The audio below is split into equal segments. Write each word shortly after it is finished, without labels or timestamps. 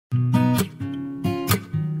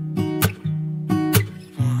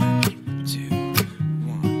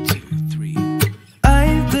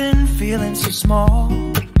feeling so small.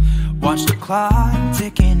 Watch the clock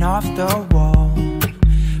ticking off the wall.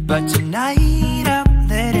 But tonight I'm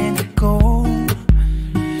letting it go.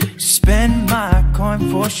 Spend my coin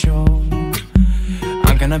for sure.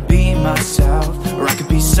 I'm gonna be myself, or I could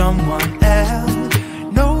be someone else.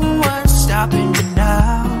 No one's stopping me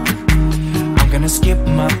now. I'm gonna skip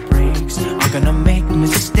my breaks, I'm gonna make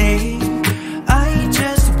mistakes. I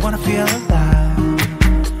just wanna feel alive.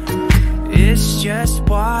 It's just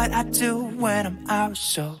what I do when I'm out,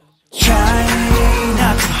 so try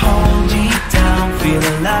not to hold me down. Feel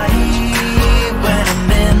alive when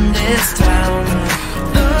I'm in this town.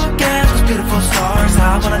 Look at those beautiful stars.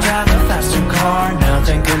 I wanna drive a faster car.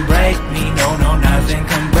 Nothing can break me, no, no, nothing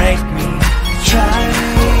can break me. Try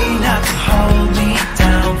not to hold me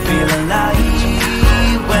down. Feel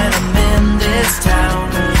alive when I'm in this town.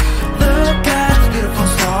 Look at those beautiful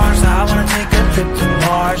stars. I wanna take a trip to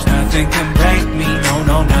Mars. Nothing can break me, no,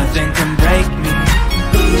 no, nothing can break me.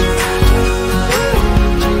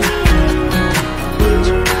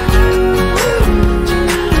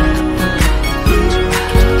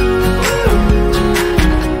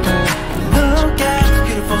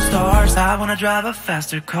 I wanna drive a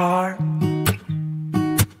faster car.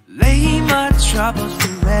 Lay my troubles to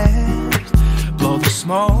rest. Blow the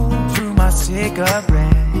smoke through my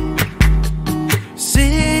cigarette.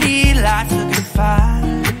 City lights looking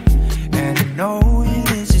fine, and I know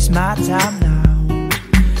this is my time now.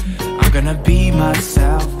 I'm gonna be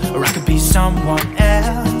myself, or I could be someone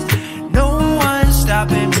else. No one's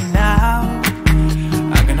stopping me now.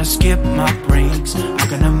 I'm gonna skip my breaks, I'm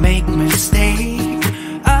gonna make mistakes.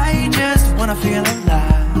 I just wanna feel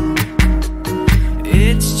alive.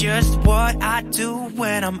 It's just what I do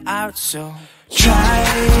when I'm out, so try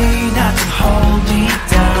not to hold me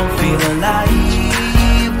down. Feel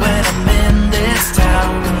alive when I'm in this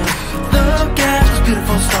town. Look at those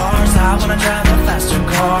beautiful stars. I wanna drive a faster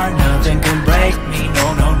car. Nothing can break me, no,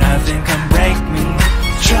 no, nothing can break me.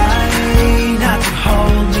 Try not to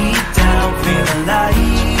hold me down. Feel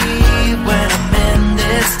alive when I'm in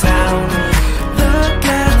this town.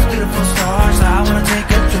 Stars, I wanna take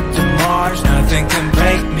a trip to Mars. Nothing can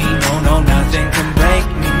break me, no, no, nothing can break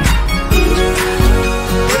me.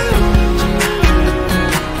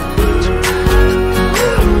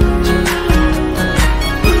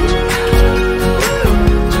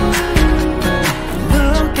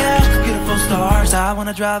 Look at the beautiful stars. I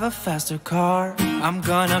wanna drive a faster car. I'm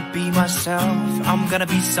gonna be myself, I'm gonna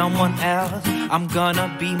be someone else. I'm gonna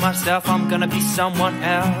be myself, I'm gonna be someone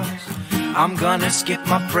else. I'm gonna skip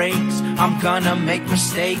my breaks, I'm gonna make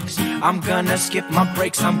mistakes. I'm gonna skip my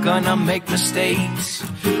breaks, I'm gonna make mistakes.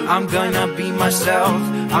 I'm gonna be myself,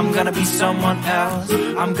 I'm gonna be someone else.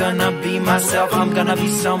 I'm gonna be myself, I'm gonna be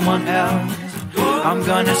someone else. I'm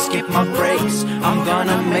gonna skip my breaks, I'm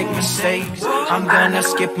gonna make mistakes. I'm gonna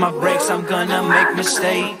skip my breaks, I'm gonna make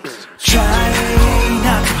mistakes. Try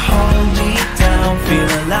not to hold me down. Feel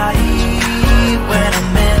alive when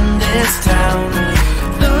I'm in this town.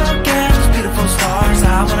 Look at beautiful stars.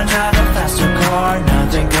 I wanna drive a faster car.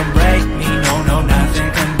 Nothing can break me, no, no, nothing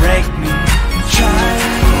can break me. Try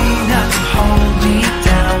not to hold me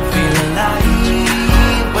down. Feel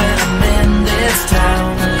alive when I'm in this town.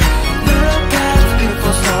 Look at the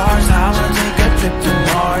beautiful stars. I wanna take a trip to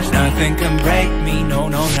Mars. Nothing can break me, no,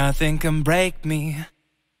 no, nothing can break me.